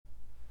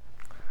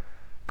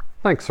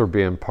Thanks for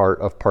being part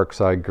of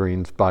Parkside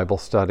Green's Bible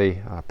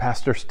study.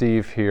 Pastor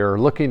Steve here,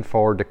 looking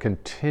forward to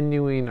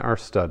continuing our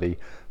study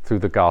through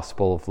the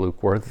Gospel of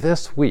Luke, where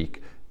this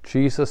week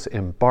Jesus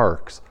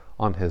embarks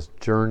on his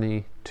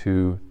journey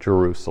to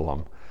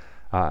Jerusalem.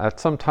 At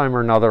some time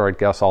or another, I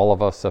guess all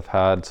of us have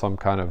had some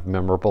kind of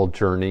memorable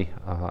journey.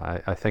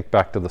 I think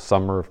back to the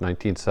summer of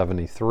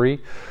 1973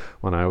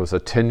 when I was a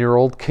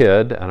 10-year-old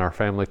kid and our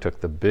family took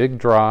the big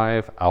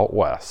drive out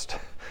west.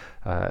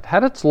 It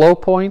had its low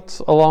points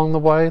along the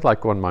way,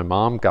 like when my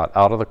mom got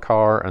out of the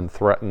car and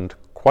threatened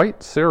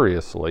quite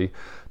seriously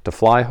to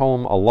fly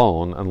home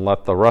alone and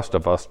let the rest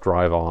of us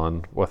drive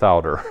on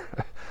without her.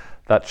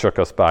 That shook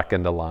us back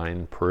into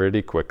line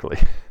pretty quickly.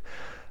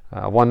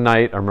 One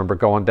night, I remember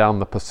going down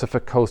the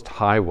Pacific Coast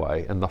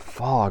Highway, and the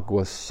fog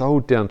was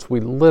so dense we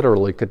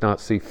literally could not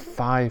see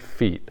 5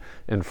 feet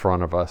in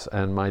front of us,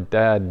 and my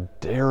dad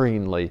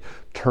daringly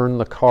turned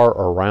the car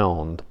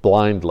around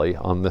blindly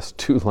on this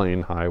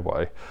 2-lane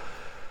highway.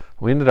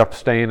 We ended up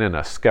staying in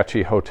a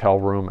sketchy hotel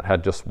room. It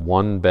had just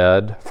one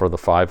bed for the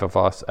 5 of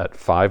us at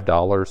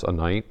 $5 a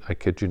night. I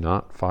kid you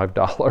not,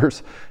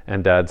 $5.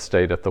 And Dad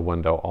stayed at the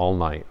window all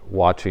night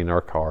watching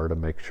our car to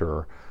make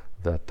sure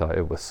that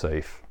it was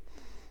safe.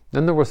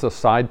 Then there was a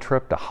side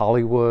trip to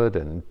Hollywood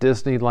and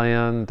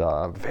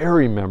Disneyland,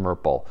 very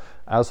memorable,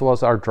 as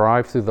was our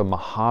drive through the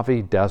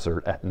Mojave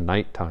Desert at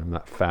nighttime.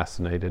 That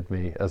fascinated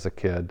me as a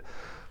kid.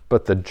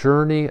 But the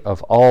journey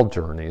of all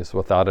journeys,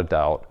 without a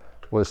doubt,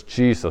 was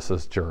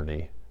Jesus'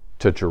 journey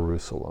to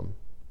Jerusalem.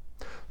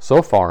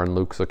 So far in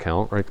Luke's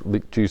account,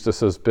 right,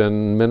 Jesus has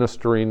been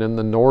ministering in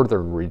the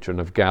northern region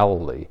of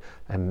Galilee,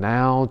 and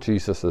now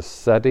Jesus is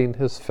setting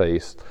his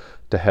face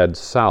to head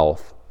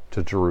south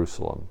to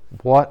Jerusalem.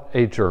 What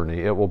a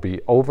journey it will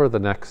be over the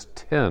next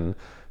 10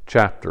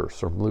 chapters,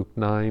 from Luke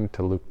 9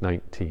 to Luke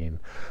 19.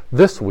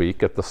 This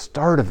week, at the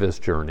start of his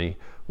journey,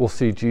 we'll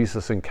see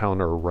Jesus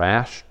encounter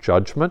rash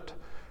judgment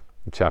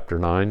in chapter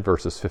 9,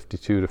 verses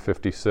 52 to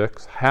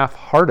 56,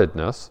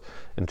 half-heartedness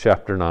in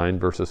chapter 9,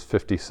 verses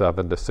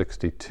 57 to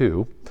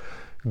 62,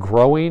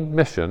 growing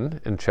mission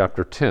in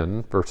chapter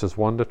 10, verses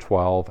 1 to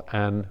 12,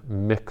 and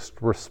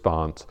mixed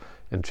response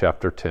in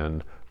chapter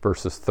 10,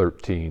 verses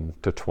 13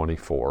 to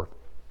 24.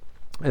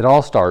 It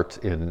all starts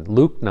in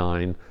Luke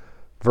 9,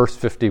 verse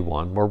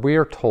 51, where we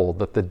are told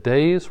that the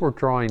days were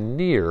drawing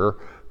near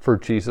for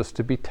Jesus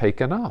to be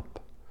taken up,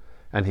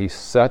 and he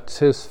sets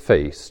his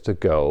face to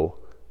go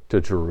to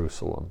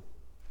Jerusalem.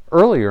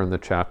 Earlier in the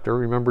chapter,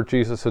 remember,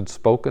 Jesus had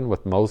spoken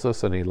with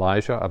Moses and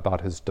Elijah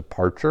about his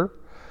departure,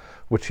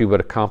 which he would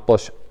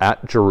accomplish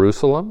at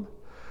Jerusalem.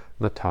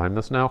 The time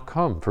has now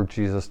come for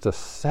Jesus to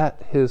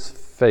set his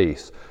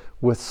face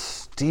with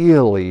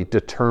steely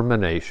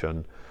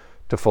determination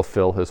to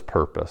fulfill his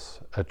purpose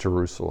at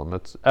Jerusalem.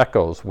 It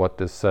echoes what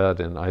is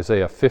said in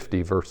Isaiah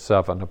 50, verse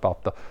 7,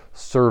 about the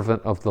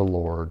servant of the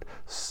Lord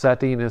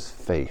setting his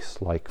face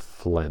like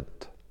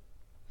flint.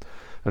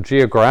 Now,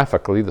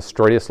 geographically, the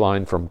straightest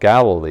line from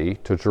Galilee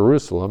to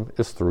Jerusalem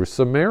is through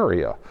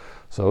Samaria.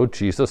 So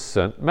Jesus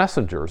sent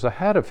messengers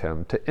ahead of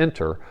him to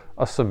enter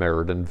a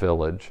Samaritan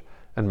village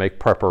and make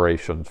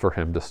preparations for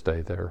him to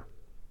stay there.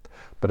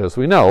 But as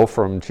we know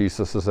from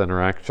Jesus'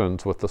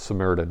 interactions with the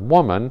Samaritan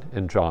woman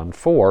in John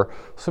 4,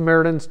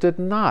 Samaritans did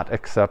not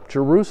accept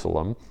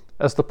Jerusalem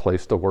as the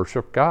place to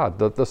worship God.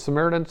 The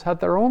Samaritans had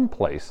their own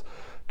place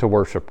to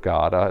worship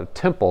God, a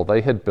temple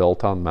they had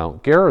built on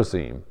Mount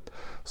Gerizim.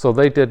 So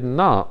they did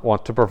not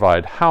want to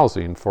provide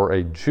housing for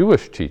a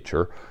Jewish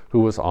teacher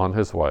who was on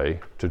his way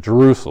to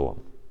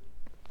Jerusalem.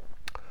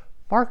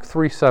 Mark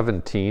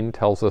 3:17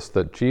 tells us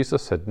that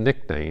Jesus had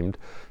nicknamed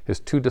his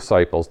 2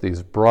 disciples,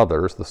 these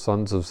brothers, the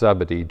sons of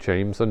Zebedee,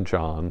 James and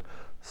John,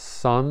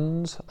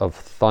 sons of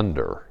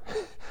thunder.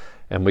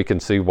 And we can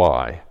see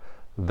why.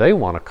 They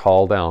want to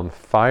call down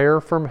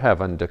fire from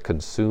heaven to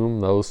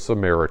consume those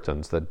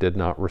Samaritans that did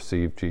not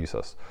receive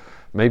Jesus.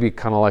 Maybe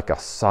kind of like a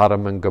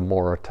Sodom and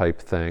Gomorrah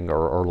type thing,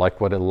 or like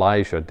what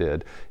Elijah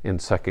did in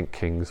 2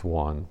 Kings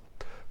 1.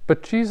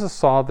 But Jesus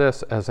saw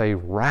this as a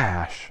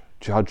rash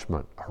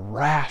judgment,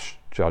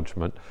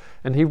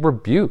 and he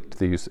rebuked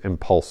these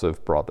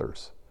impulsive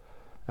brothers.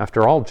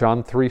 After all,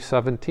 John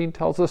 3:17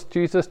 tells us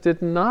Jesus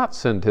did not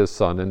send his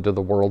Son into the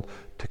world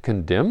to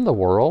condemn the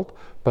world,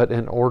 but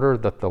in order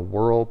that the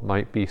world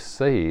might be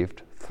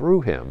saved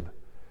through him.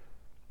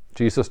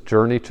 Jesus'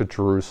 journey to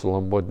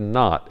Jerusalem would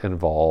not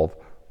involve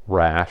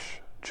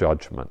rash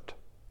judgment.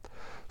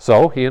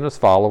 So he and his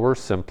followers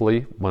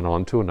simply went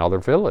on to another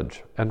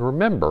village. And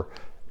remember,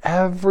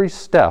 every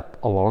step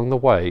along the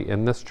way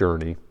in this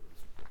journey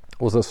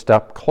was a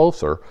step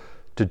closer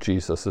to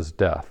Jesus'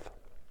 death,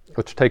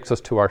 which takes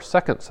us to our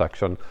second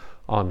section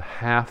on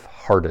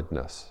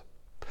half-heartedness.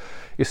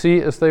 You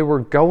see, as they were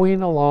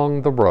going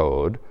along the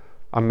road,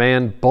 a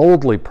man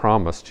boldly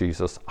promised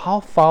Jesus, "I'll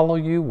follow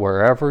you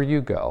wherever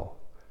you go."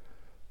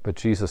 But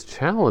Jesus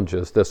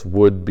challenges this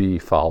would-be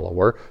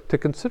follower to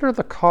consider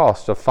the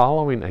cost of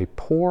following a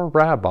poor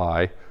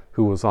rabbi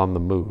who was on the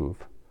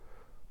move.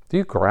 Do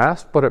you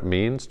grasp what it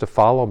means to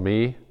follow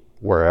me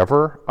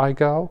wherever I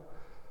go?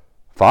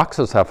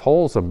 Foxes have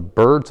holes and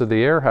birds of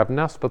the air have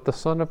nests, but the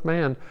Son of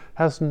Man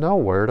has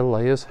nowhere to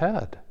lay his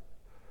head.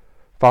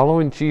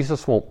 Following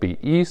Jesus won't be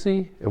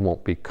easy. It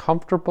won't be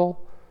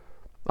comfortable.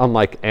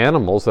 Unlike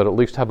animals that at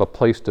least have a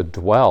place to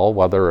dwell,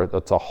 whether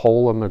it's a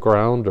hole in the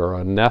ground or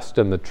a nest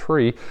in the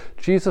tree,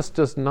 Jesus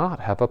does not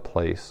have a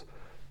place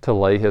to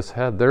lay his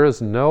head. There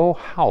is no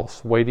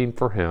house waiting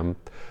for him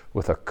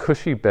with a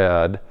cushy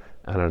bed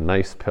and a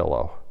nice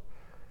pillow.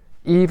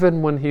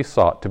 Even when he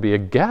sought to be a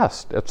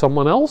guest at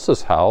someone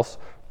else's house,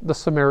 the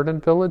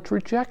Samaritan village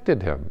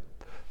rejected him.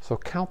 So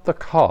count the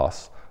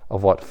cost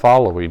of what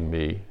following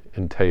me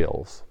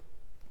entails.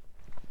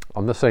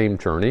 On the same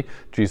journey,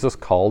 Jesus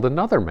called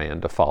another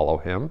man to follow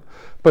him,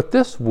 but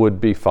this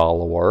would-be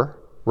follower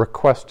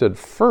requested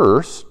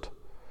first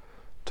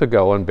to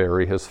go and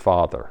bury his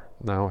father.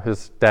 Now,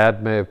 his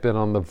dad may have been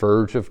on the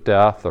verge of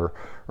death, or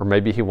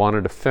maybe he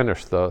wanted to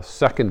finish the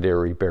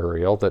secondary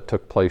burial that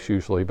took place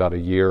usually about a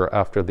year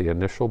after the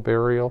initial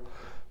burial.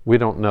 We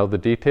don't know the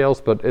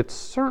details, but it's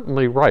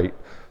certainly right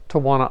to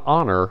want to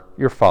honor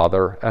your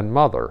father and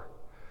mother.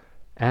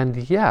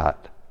 And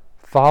yet,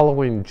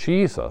 following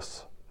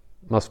Jesus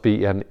must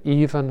be an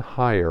even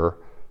higher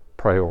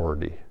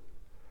priority.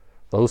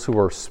 Those who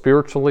are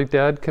spiritually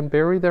dead can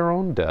bury their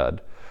own dead,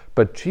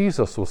 but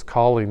Jesus was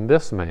calling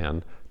this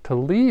man to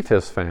leave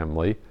his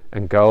family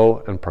and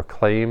go and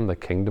proclaim the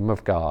kingdom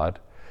of God.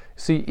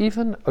 See,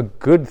 even a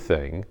good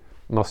thing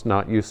must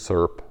not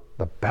usurp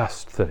the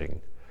best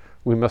thing.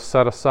 We must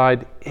set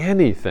aside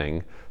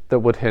anything that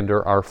would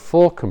hinder our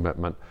full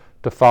commitment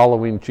to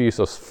following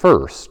Jesus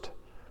first,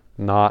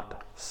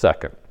 not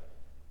second.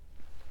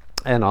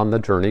 And on the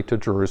journey to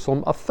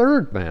Jerusalem, a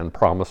third man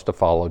promised to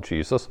follow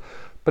Jesus,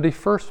 but he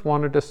first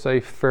wanted to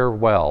say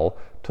farewell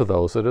to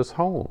those at his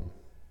home.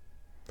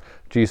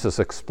 Jesus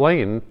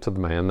explained to the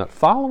man that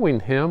following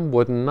him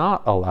would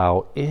not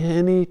allow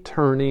any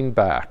turning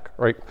back,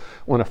 right?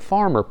 When a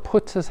farmer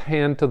puts his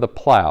hand to the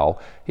plow,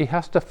 he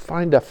has to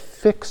find a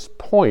fixed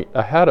point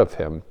ahead of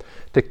him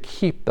to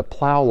keep the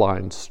plow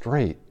line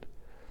straight.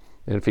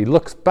 And if he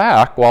looks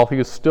back while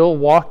he's still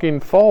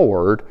walking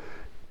forward,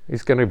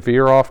 he's going to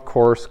veer off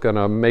course, going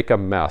to make a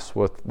mess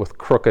with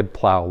crooked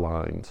plow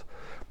lines.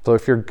 So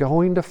if you're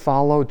going to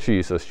follow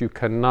Jesus, you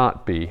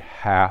cannot be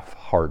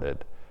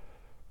half-hearted.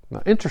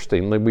 Now,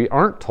 interestingly, we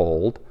aren't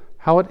told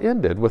how it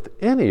ended with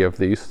any of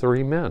these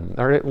three men.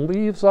 Or it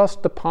leaves us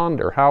to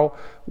ponder how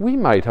we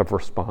might have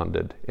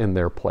responded in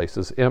their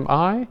places. Am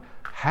I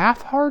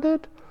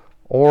half-hearted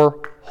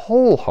or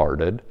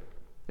wholehearted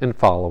in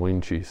following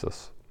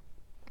Jesus?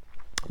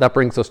 That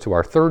brings us to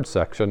our third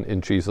section in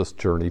Jesus'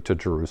 journey to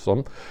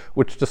Jerusalem,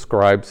 which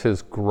describes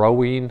his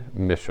growing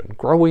mission.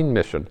 Growing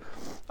mission.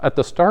 At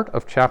the start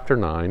of chapter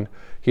 9,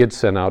 he had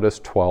sent out his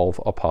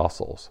 12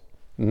 apostles.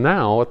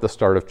 Now, at the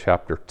start of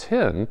chapter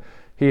 10,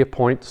 he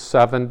appoints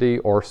 70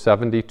 or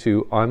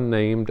 72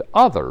 unnamed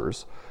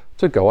others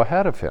to go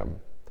ahead of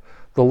him.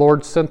 The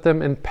Lord sent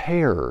them in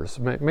pairs,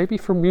 maybe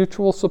for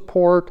mutual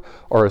support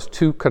or as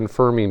two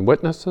confirming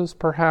witnesses,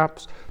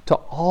 perhaps, to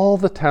all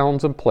the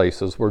towns and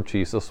places where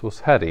Jesus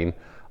was heading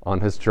on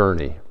his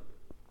journey.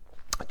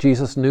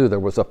 Jesus knew there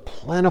was a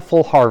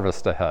plentiful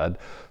harvest ahead,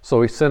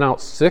 so he sent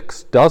out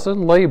 6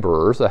 dozen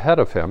laborers ahead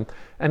of him,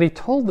 and he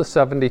told the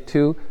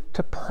 72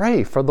 to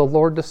pray for the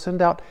Lord to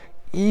send out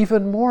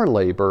even more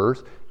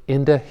laborers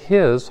into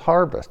his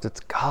harvest. It's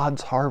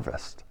God's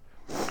harvest.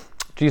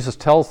 Jesus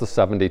tells the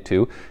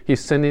 72 he's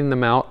sending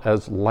them out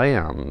as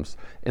lambs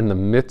in the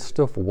midst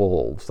of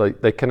wolves.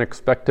 They can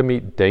expect to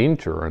meet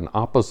danger and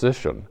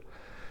opposition.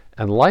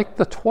 And like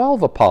the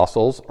 12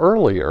 apostles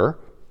earlier,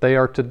 they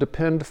are to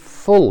depend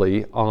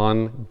fully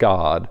on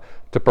God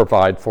to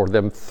provide for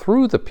them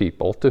through the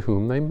people to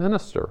whom they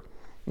minister.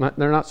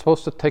 They're not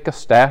supposed to take a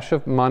stash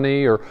of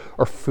money or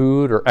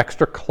food or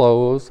extra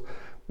clothes.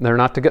 They're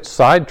not to get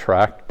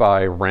sidetracked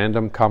by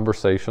random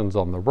conversations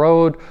on the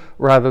road.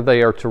 Rather,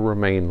 they are to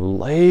remain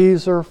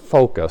laser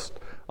focused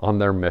on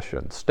their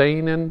mission,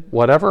 staying in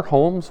whatever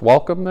homes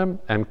welcome them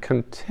and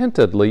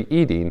contentedly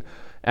eating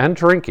and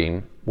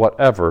drinking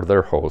whatever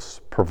their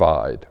hosts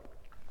provide.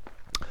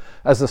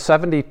 As the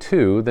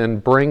 72 then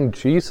bring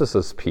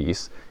Jesus'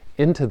 peace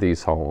into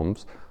these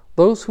homes,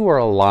 those who are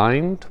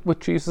aligned with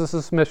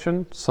Jesus'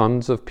 mission,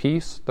 sons of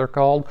peace, they're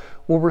called,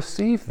 will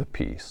receive the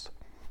peace.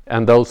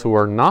 And those who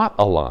are not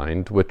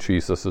aligned with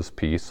Jesus'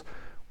 peace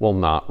will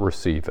not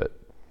receive it.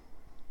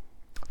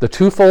 The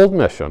twofold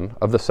mission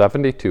of the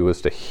 72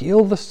 is to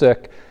heal the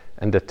sick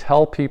and to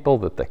tell people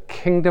that the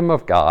kingdom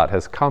of God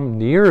has come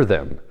near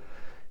them.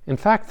 In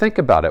fact, think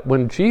about it.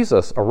 When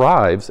Jesus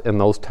arrives in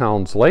those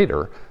towns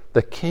later,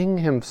 the king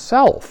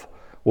himself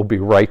will be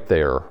right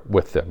there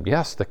with them.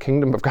 Yes, the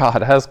kingdom of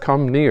God has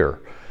come near.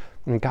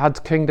 And God's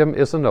kingdom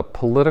isn't a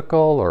political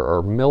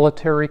or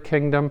military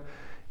kingdom.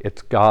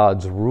 It's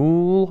God's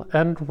rule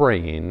and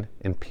reign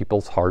in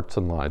people's hearts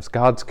and lives.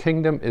 God's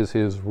kingdom is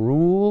his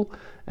rule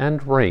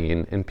and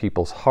reign in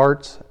people's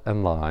hearts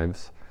and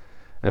lives.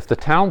 And if the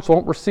towns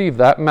won't receive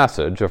that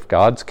message of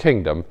God's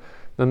kingdom,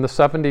 then the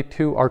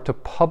 72 are to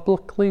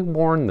publicly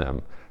warn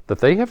them that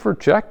they have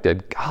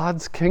rejected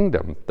God's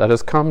kingdom that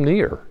has come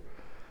near.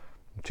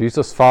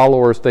 Jesus'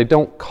 followers, they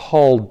don't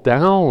call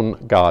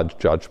down God's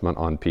judgment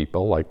on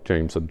people like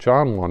James and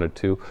John wanted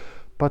to,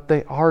 but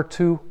they are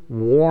to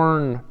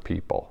warn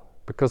people.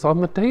 Because on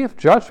the day of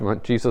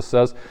judgment, Jesus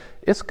says,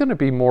 it's going to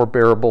be more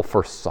bearable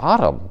for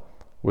Sodom,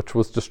 which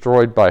was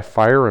destroyed by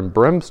fire and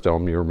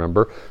brimstone, you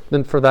remember,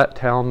 than for that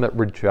town that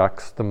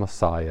rejects the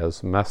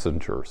Messiah's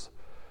messengers.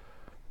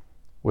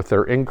 With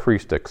their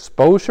increased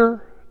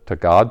exposure to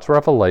God's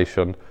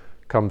revelation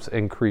comes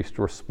increased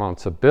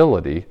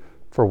responsibility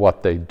for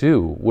what they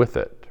do with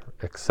it,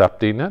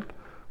 accepting it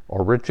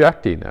or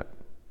rejecting it.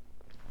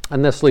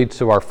 And this leads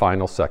to our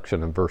final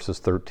section in verses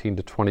 13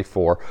 to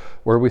 24,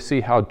 where we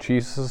see how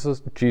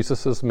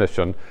Jesus'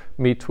 mission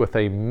meets with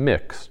a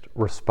mixed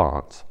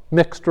response.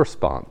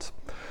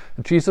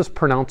 Jesus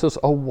pronounces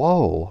a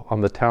woe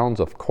on the towns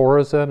of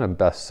Chorazin and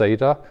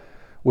Bethsaida,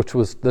 which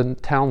was the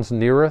towns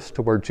nearest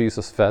to where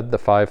Jesus fed the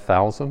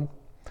 5,000.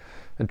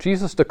 And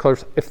Jesus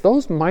declares, if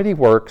those mighty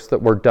works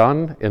that were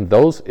done in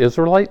those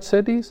Israelite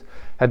cities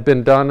had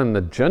been done in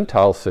the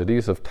Gentile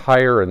cities of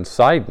Tyre and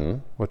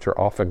Sidon, which are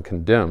often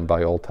condemned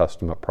by Old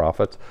Testament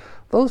prophets,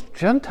 those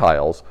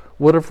Gentiles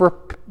would have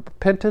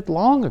repented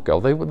long ago.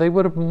 They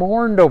would have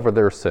mourned over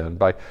their sin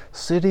by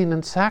sitting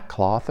in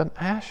sackcloth and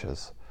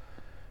ashes.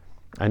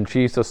 And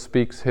Jesus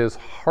speaks his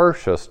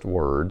harshest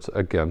words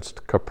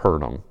against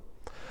Capernaum.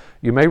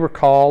 You may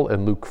recall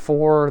in Luke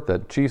 4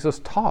 that Jesus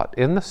taught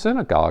in the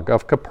synagogue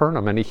of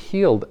Capernaum, and he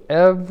healed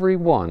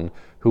everyone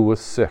who was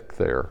sick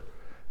there.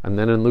 And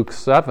then in Luke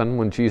 7,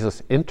 when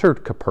Jesus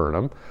entered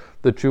Capernaum,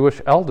 the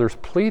Jewish elders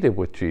pleaded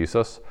with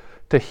Jesus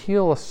to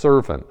heal a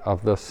servant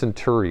of the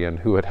centurion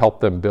who had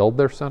helped them build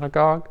their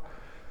synagogue.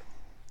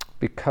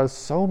 Because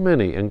so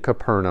many in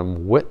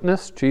Capernaum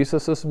witnessed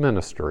Jesus'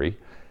 ministry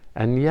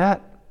and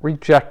yet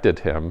rejected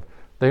him,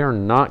 they are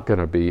not going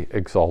to be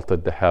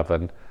exalted to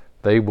heaven.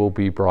 They will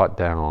be brought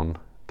down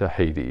to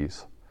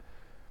Hades.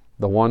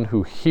 The one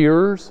who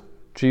hears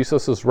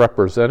Jesus'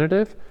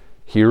 representative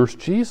hears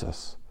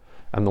Jesus.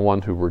 And the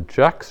one who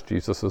rejects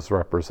Jesus'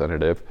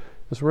 representative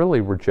is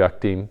really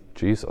rejecting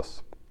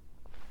Jesus,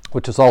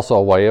 which is also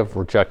a way of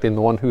rejecting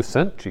the one who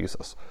sent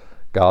Jesus,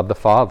 God the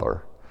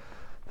Father.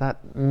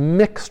 That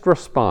mixed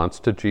response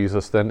to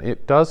Jesus, then,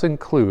 it does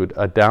include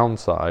a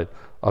downside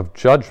of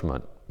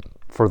judgment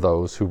for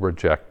those who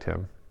reject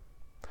him.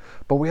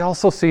 But we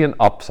also see an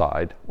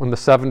upside when the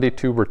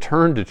 72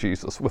 return to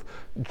Jesus with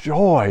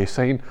joy,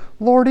 saying,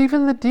 Lord,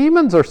 even the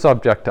demons are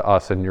subject to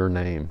us in your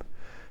name.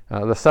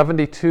 The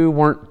 72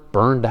 weren't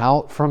burned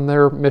out from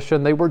their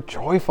mission. They were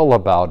joyful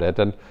about it.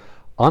 And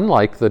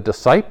unlike the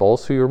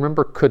disciples, who you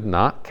remember could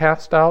not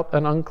cast out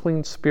an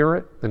unclean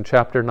spirit in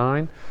chapter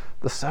 9,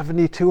 the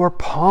 72 are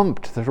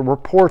pumped. There's a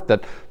report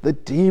that the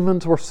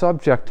demons were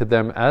subject to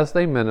them as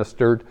they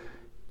ministered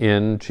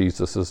in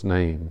Jesus'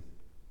 name.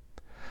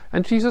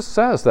 And Jesus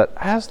says that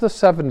as the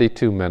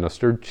 72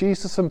 ministered,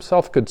 Jesus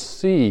himself could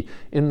see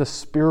in the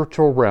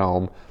spiritual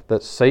realm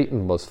that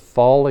Satan was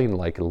falling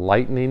like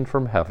lightning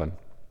from heaven.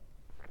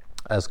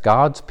 As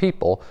God's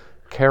people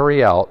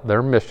carry out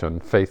their mission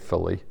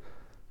faithfully,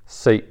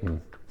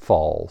 Satan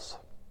falls.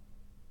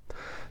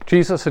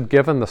 Jesus had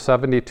given the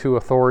 72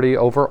 authority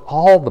over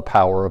all the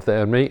power of the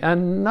enemy,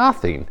 and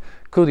nothing,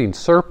 including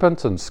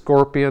serpents and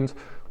scorpions,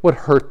 would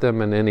hurt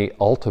them in any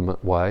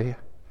ultimate way.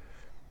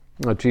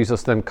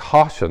 Jesus then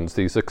cautions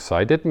these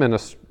excited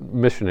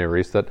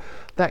missionaries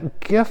that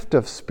gift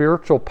of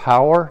spiritual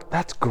power,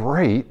 that's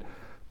great,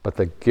 but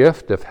the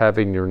gift of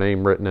having your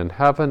name written in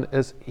heaven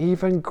is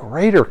even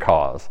greater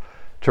cause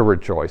to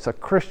rejoice. A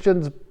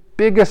Christian's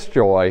biggest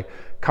joy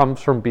comes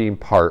from being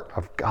part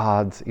of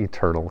God's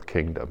eternal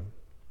kingdom.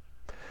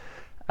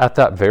 At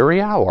that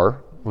very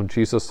hour, when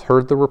Jesus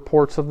heard the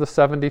reports of the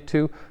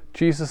 72,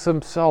 Jesus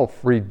himself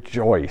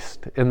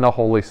rejoiced in the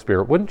Holy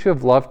Spirit. Wouldn't you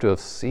have loved to have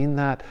seen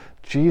that?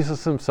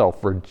 Jesus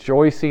himself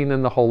rejoicing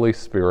in the Holy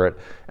Spirit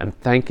and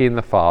thanking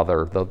the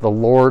Father, the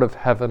Lord of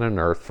heaven and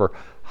earth, for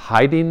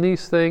hiding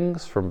these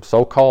things from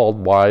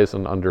so-called wise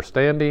and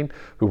understanding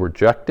who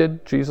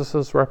rejected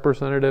Jesus'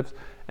 representatives,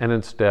 and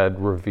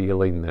instead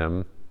revealing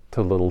them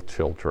to little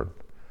children.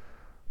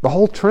 The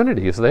whole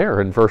Trinity is there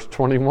in verse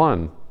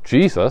 21.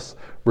 Jesus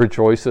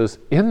rejoices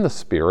in the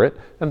Spirit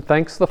and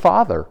thanks the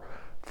Father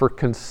for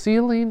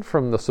concealing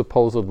from the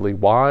supposedly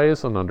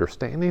wise and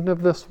understanding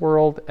of this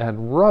world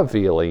and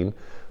revealing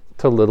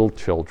to little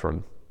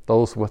children,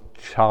 those with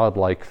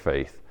childlike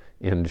faith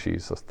in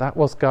Jesus. That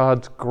was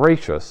God's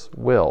gracious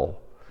will.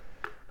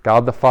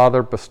 God the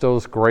Father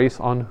bestows grace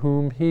on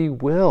whom he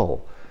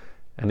will,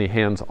 and he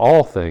hands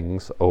all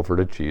things over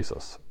to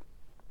Jesus.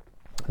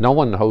 No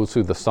one knows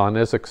who the Son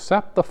is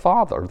except the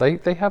Father.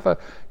 They have a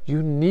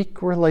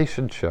unique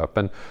relationship,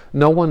 and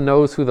no one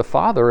knows who the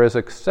Father is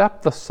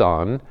except the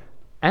Son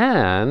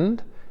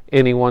and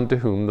anyone to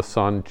whom the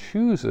Son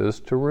chooses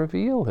to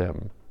reveal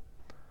him.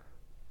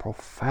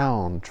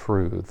 Profound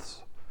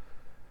truths.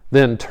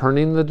 Then,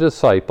 turning the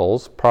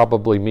disciples,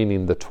 probably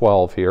meaning the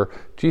 12 here,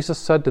 Jesus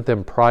said to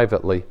them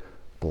privately,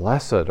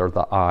 Blessed are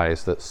the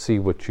eyes that see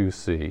what you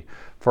see.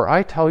 For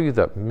I tell you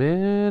that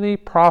many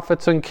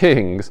prophets and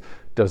kings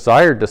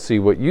desired to see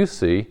what you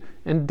see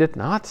and did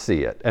not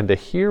see it, and to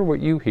hear what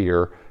you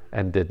hear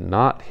and did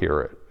not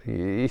hear it.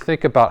 You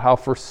think about how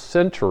for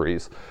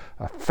centuries,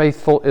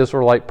 faithful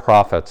Israelite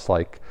prophets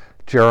like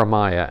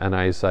Jeremiah and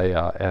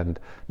Isaiah and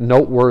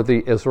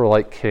noteworthy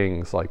Israelite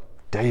kings like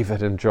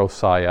David and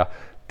Josiah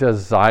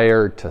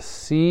desired to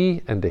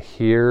see and to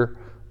hear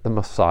the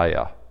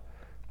Messiah.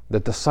 The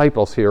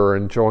disciples here are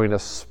enjoying a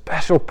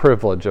special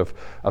privilege of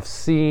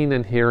seeing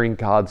and hearing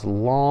God's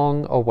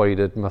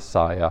long-awaited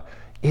Messiah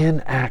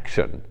in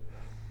action.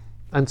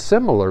 And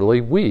similarly,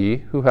 we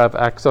who have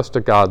access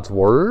to God's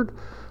Word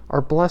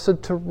are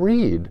blessed to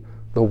read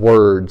the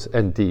words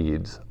and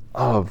deeds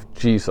of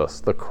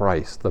Jesus the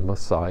Christ, the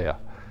Messiah.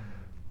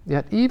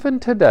 Yet even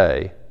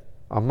today,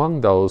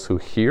 among those who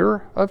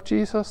hear of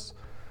Jesus,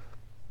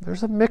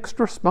 there's a mixed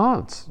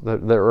response.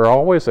 There are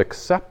always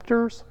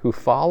acceptors who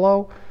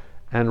follow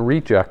and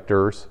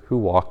rejectors who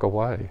walk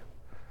away.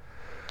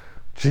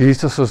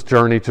 Jesus'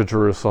 journey to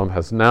Jerusalem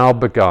has now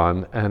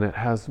begun, and it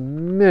has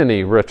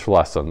many rich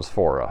lessons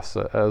for us.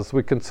 As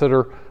we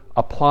consider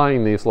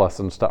applying these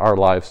lessons to our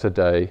lives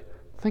today,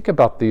 think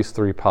about these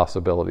three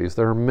possibilities.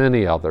 There are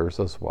many others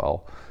as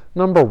well.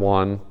 Number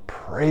one,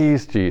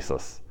 praise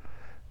Jesus.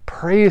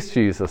 Praise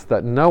Jesus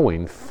that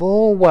knowing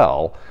full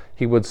well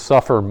he would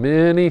suffer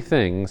many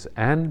things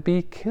and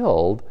be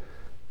killed,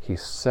 he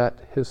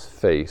set his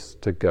face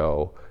to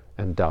go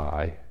and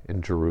die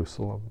in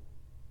Jerusalem.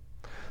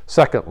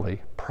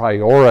 Secondly,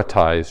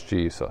 prioritize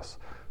Jesus.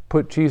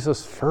 Put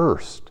Jesus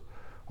first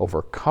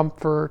over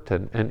comfort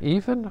and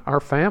even our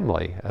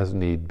family as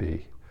need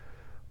be.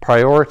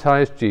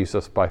 Prioritize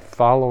Jesus by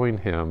following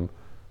him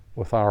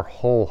with our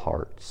whole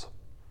hearts.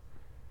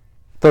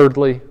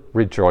 Thirdly,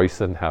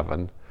 rejoice in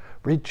heaven.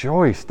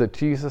 Rejoice that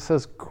Jesus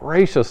has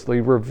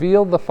graciously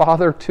revealed the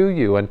Father to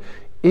you, and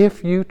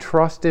if you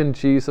trust in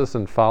Jesus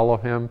and follow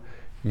him,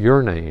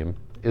 your name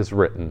is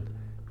written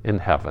in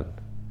heaven.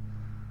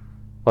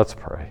 Let's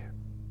pray.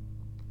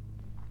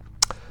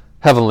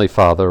 Heavenly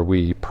Father,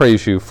 we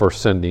praise you for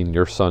sending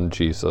your Son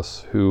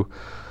Jesus, who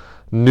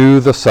knew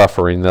the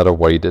suffering that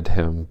awaited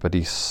him, but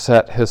he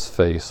set his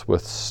face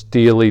with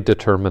steely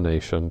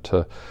determination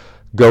to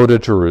go to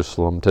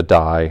Jerusalem to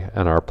die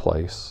in our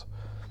place.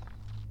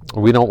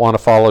 We don't want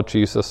to follow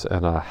Jesus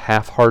in a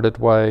half-hearted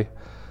way.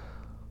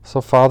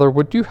 So, Father,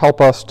 would you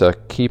help us to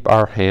keep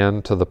our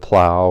hand to the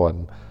plow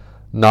and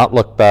not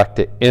look back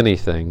to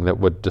anything that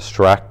would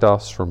distract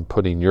us from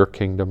putting your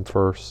kingdom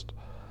first?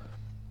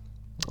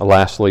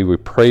 Lastly, we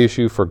praise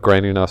you for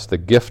granting us the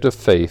gift of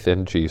faith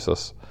in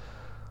Jesus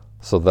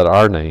so that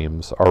our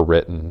names are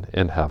written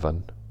in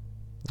heaven.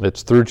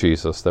 It's through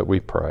Jesus that we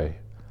pray.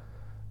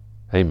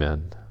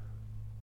 Amen.